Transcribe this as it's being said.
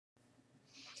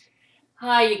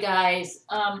Hi, you guys.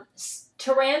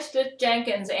 Terrance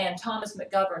Jenkins and Thomas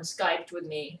McGovern Skyped with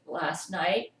me last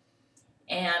night,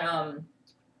 and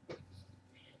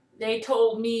they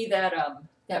told me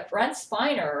that Brent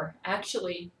Spiner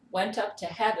actually went up to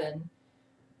heaven,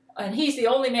 and he's the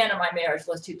only man on my marriage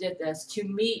list who did this, to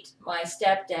meet my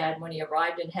stepdad when he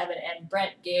arrived in heaven, and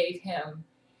Brent gave him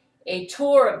a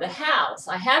tour of the house.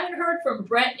 I haven't heard from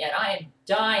Brent yet. I am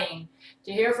dying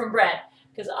to hear from Brent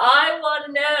because I want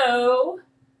to know.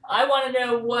 I want to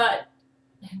know what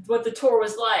the tour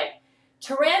was like.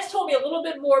 Terrance told me a little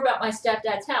bit more about my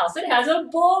stepdad's house. It has a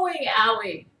bowling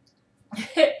alley.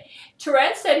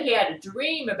 Terrance said he had a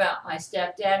dream about my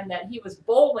stepdad and that he was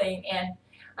bowling. And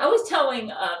I was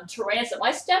telling Terrance that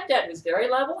my stepdad was very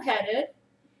level-headed,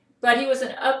 but he was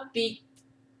an upbeat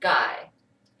guy.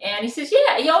 And he says,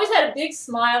 yeah, he always had a big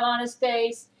smile on his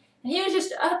face. And he was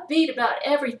just upbeat about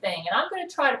everything. And I'm going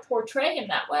to try to portray him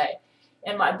that way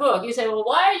in my book. You say, well,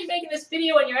 why are you making this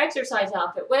video in your exercise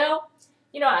outfit? Well,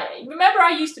 you know, remember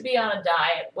I used to be on a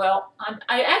diet. Well,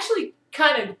 I actually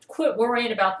kind of quit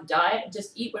worrying about the diet and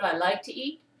just eat what I like to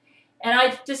eat. And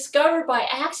I discovered by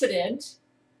accident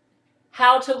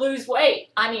how to lose weight.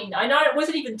 I mean, I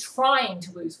wasn't even trying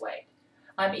to lose weight.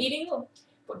 I'm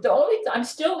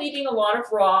still eating a lot of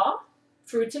raw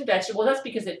fruits and vegetables. That's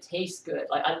because it tastes good.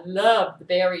 Like, I love the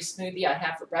berry smoothie I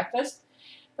have for breakfast.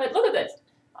 But look at this.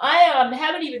 I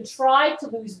haven't even tried to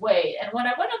lose weight. And when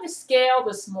I went on the scale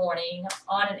this morning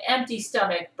on an empty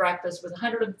stomach, breakfast was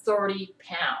 130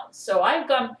 pounds. So I've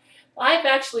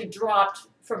actually dropped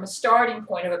from a starting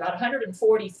point of about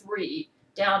 143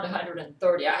 down to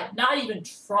 130. I'm not even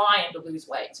trying to lose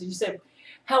weight. So you said,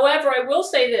 however, I will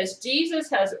say this. Jesus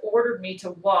has ordered me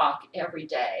to walk every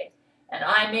day. And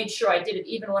I made sure I did it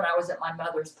even when I was at my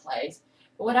mother's place.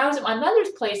 But when I was at my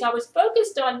mother's place, I was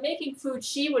focused on making food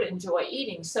she would enjoy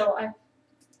eating. So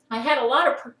I had a lot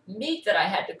of meat that I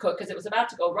had to cook because it was about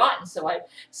to go rotten. So I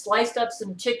sliced up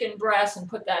some chicken breasts and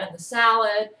put that in the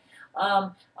salad.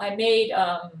 I made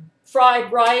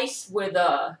fried rice with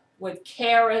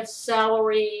carrots,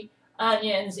 celery,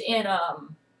 onions, and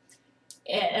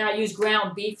I use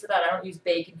ground beef for that. I don't use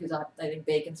bacon because I think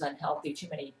bacon's unhealthy, too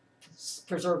many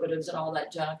preservatives and all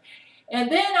that junk.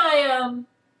 And then I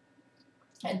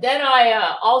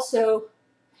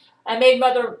made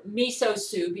Mother miso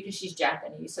soup because she's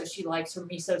Japanese, so she likes her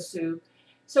miso soup.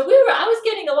 So I was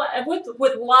getting a lot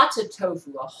with lots of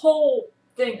tofu, a whole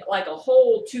thing, like a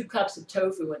whole 2 cups of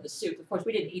tofu in the soup. Of course,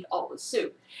 we didn't eat all the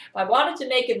soup, but I wanted to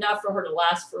make enough for her to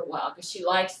last for a while because she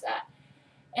likes that.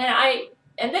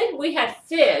 And then we had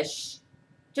fish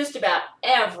just about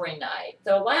every night.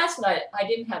 Though last night I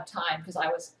didn't have time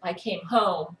because I came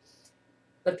home.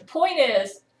 But the point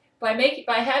is, by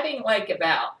having like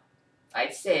about,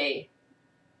 I'd say,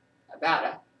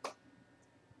 about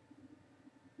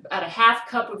a half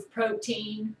cup of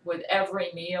protein with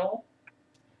every meal,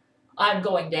 I'm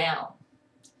going down.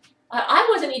 I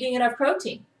wasn't eating enough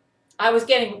protein. I was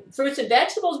getting fruits and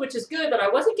vegetables, which is good, but I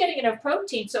wasn't getting enough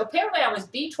protein. So apparently I was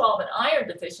B12 and iron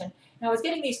deficient, and I was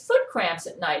getting these foot cramps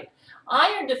at night.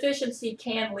 Iron deficiency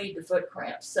can lead to foot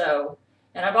cramps. So,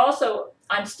 and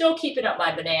I'm still keeping up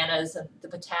my bananas and the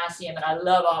potassium, and I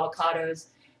love avocados.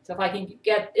 So if I can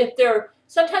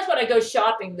sometimes when I go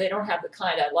shopping, they don't have the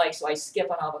kind I like, so I skip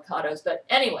on avocados. But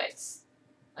anyways,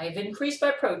 I've increased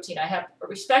my protein. I have a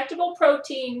respectable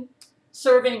protein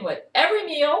serving with every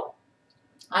meal.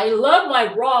 I love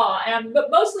my raw, and I'm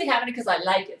mostly having it because I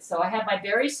like it. So I have my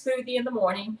berry smoothie in the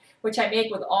morning, which I make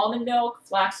with almond milk,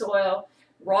 flax oil,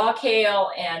 raw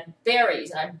kale, and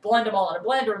berries. And I blend them all in a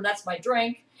blender, and that's my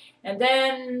drink. And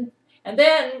then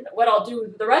what I'll do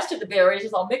with the rest of the berries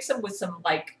is I'll mix them with some,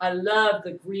 I love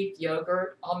the Greek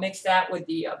yogurt. I'll mix that with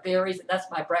the berries, and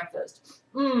that's my breakfast.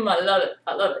 I love it.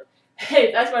 I love it.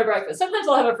 Hey, that's my breakfast. Sometimes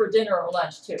I'll have it for dinner or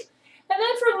lunch, too. And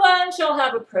then for lunch, I'll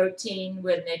have a protein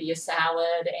with maybe a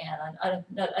salad and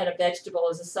a vegetable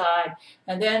as a side.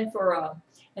 And then for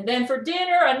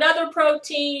dinner, another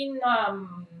protein,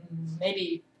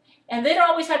 maybe. And they don't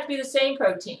always have to be the same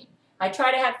protein. I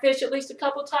try to have fish at least a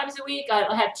couple times a week.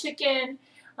 I'll have chicken.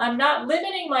 I'm not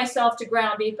limiting myself to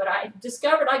ground beef, but I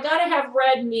discovered I got to have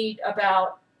red meat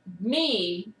about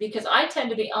me because I tend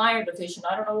to be iron deficient.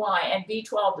 I don't know why, and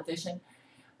B12 deficient.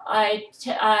 I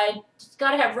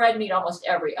got to have red meat almost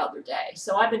every other day,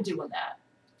 so I've been doing that.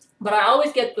 But I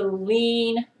always get the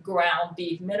lean ground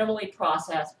beef, minimally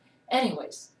processed.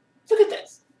 Anyways, look at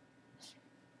this.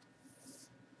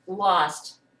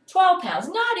 Lost 12 pounds,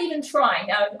 not even trying.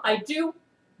 Now, I do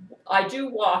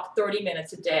walk 30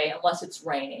 minutes a day unless it's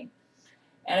raining.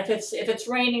 And if it's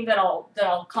raining, then I'll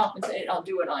compensate. I'll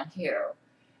do it on here.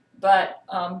 But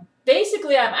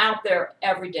basically, I'm out there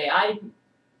every day.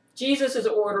 Jesus'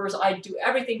 orders, I do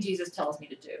everything Jesus tells me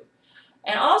to do.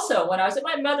 And also, when I was at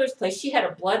my mother's place, she had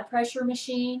a blood pressure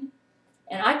machine.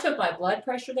 And I took my blood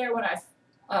pressure there. When I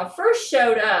first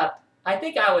showed up, I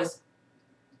think I was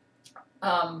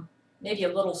maybe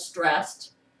a little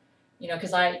stressed, you know,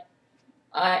 because I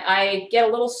get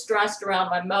a little stressed around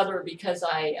my mother because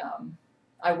I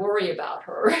worry about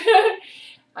her.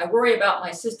 I worry about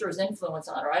my sister's influence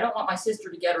on her. I don't want my sister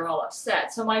to get her all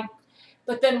upset.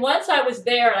 But then once I was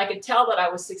there and I could tell that I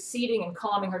was succeeding in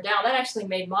calming her down, that actually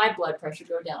made my blood pressure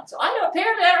go down. So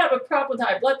apparently I don't have a problem with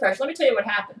high blood pressure. Let me tell you what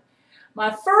happened.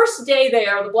 My first day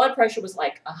there, the blood pressure was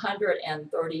like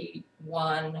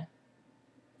 131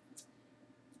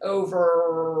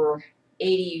 over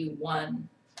 81.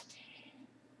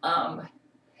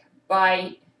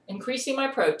 By increasing my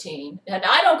protein, and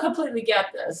I don't completely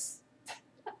get this,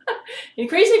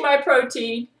 increasing my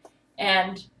protein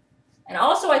and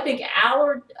also I think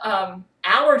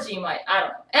allergy might, I don't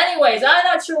know. Anyways, I'm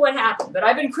not sure what happened, but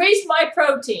I've increased my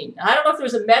protein. I don't know if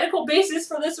there's a medical basis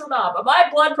for this or not, but my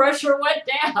blood pressure went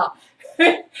down.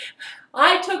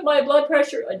 I took my blood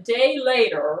pressure a day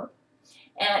later,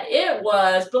 and it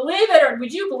was, believe it or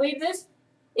would you believe this?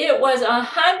 It was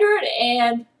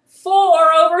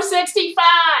 104 over 65.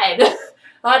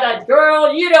 I thought,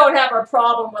 girl, you don't have a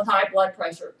problem with high blood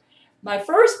pressure. My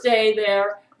first day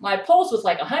there, my pulse was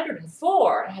like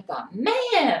 104. And I thought,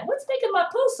 man, what's making my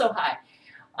pulse so high?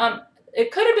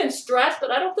 It could have been stress,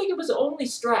 but I don't think it was only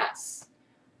stress.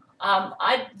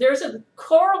 There's a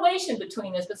correlation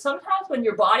between this, but sometimes when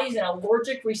your body's in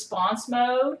allergic response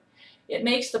mode, it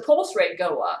makes the pulse rate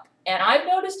go up. And I've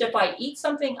noticed if I eat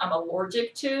something I'm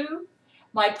allergic to,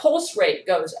 my pulse rate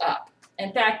goes up.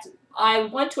 In fact, I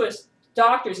went to a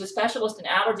doctor who's a specialist in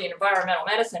allergy and environmental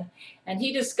medicine, and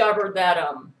he discovered that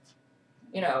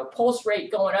you know, pulse rate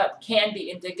going up can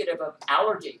be indicative of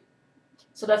allergy.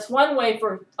 So that's one way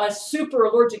for us super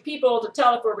allergic people to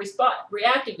tell if we're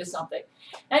reacting to something.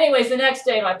 Anyways, the next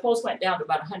day my pulse went down to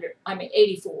about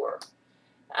 84.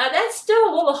 That's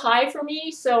still a little high for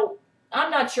me, so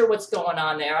I'm not sure what's going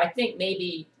on there. I think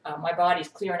maybe my body's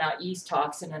clearing out yeast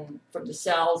toxin from the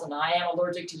cells, and I am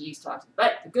allergic to yeast toxin.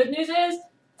 But the good news is,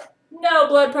 no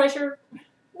blood pressure,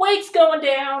 weight's going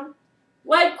down,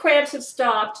 leg cramps have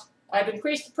stopped. I've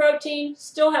increased the protein,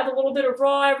 still have a little bit of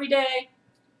raw every day,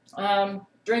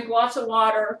 drink lots of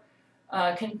water,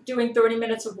 doing 30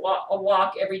 minutes of a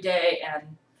walk every day,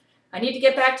 and I need to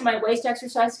get back to my waist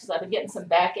exercise because I've been getting some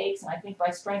back aches, and I think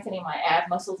by strengthening my ab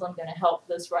muscles, I'm going to help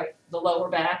the lower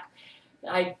back.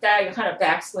 I kind of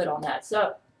backslid on that.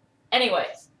 So,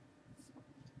 anyways,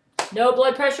 no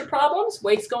blood pressure problems,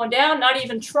 weight's going down, not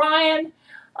even trying.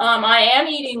 I am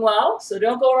eating well, so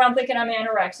don't go around thinking I'm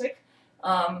anorexic.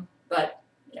 But,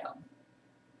 you know,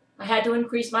 I had to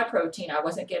increase my protein. I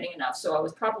wasn't getting enough, so I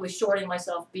was probably shorting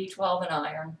myself B12 and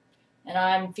iron, and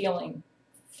I'm feeling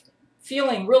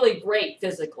really great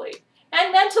physically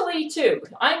and mentally too.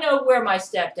 I know where my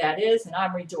stepdad is, and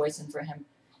I'm rejoicing for him.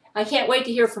 I can't wait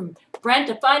to hear from Brent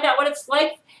to find out what it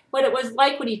was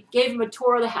like when he gave him a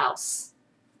tour of the house.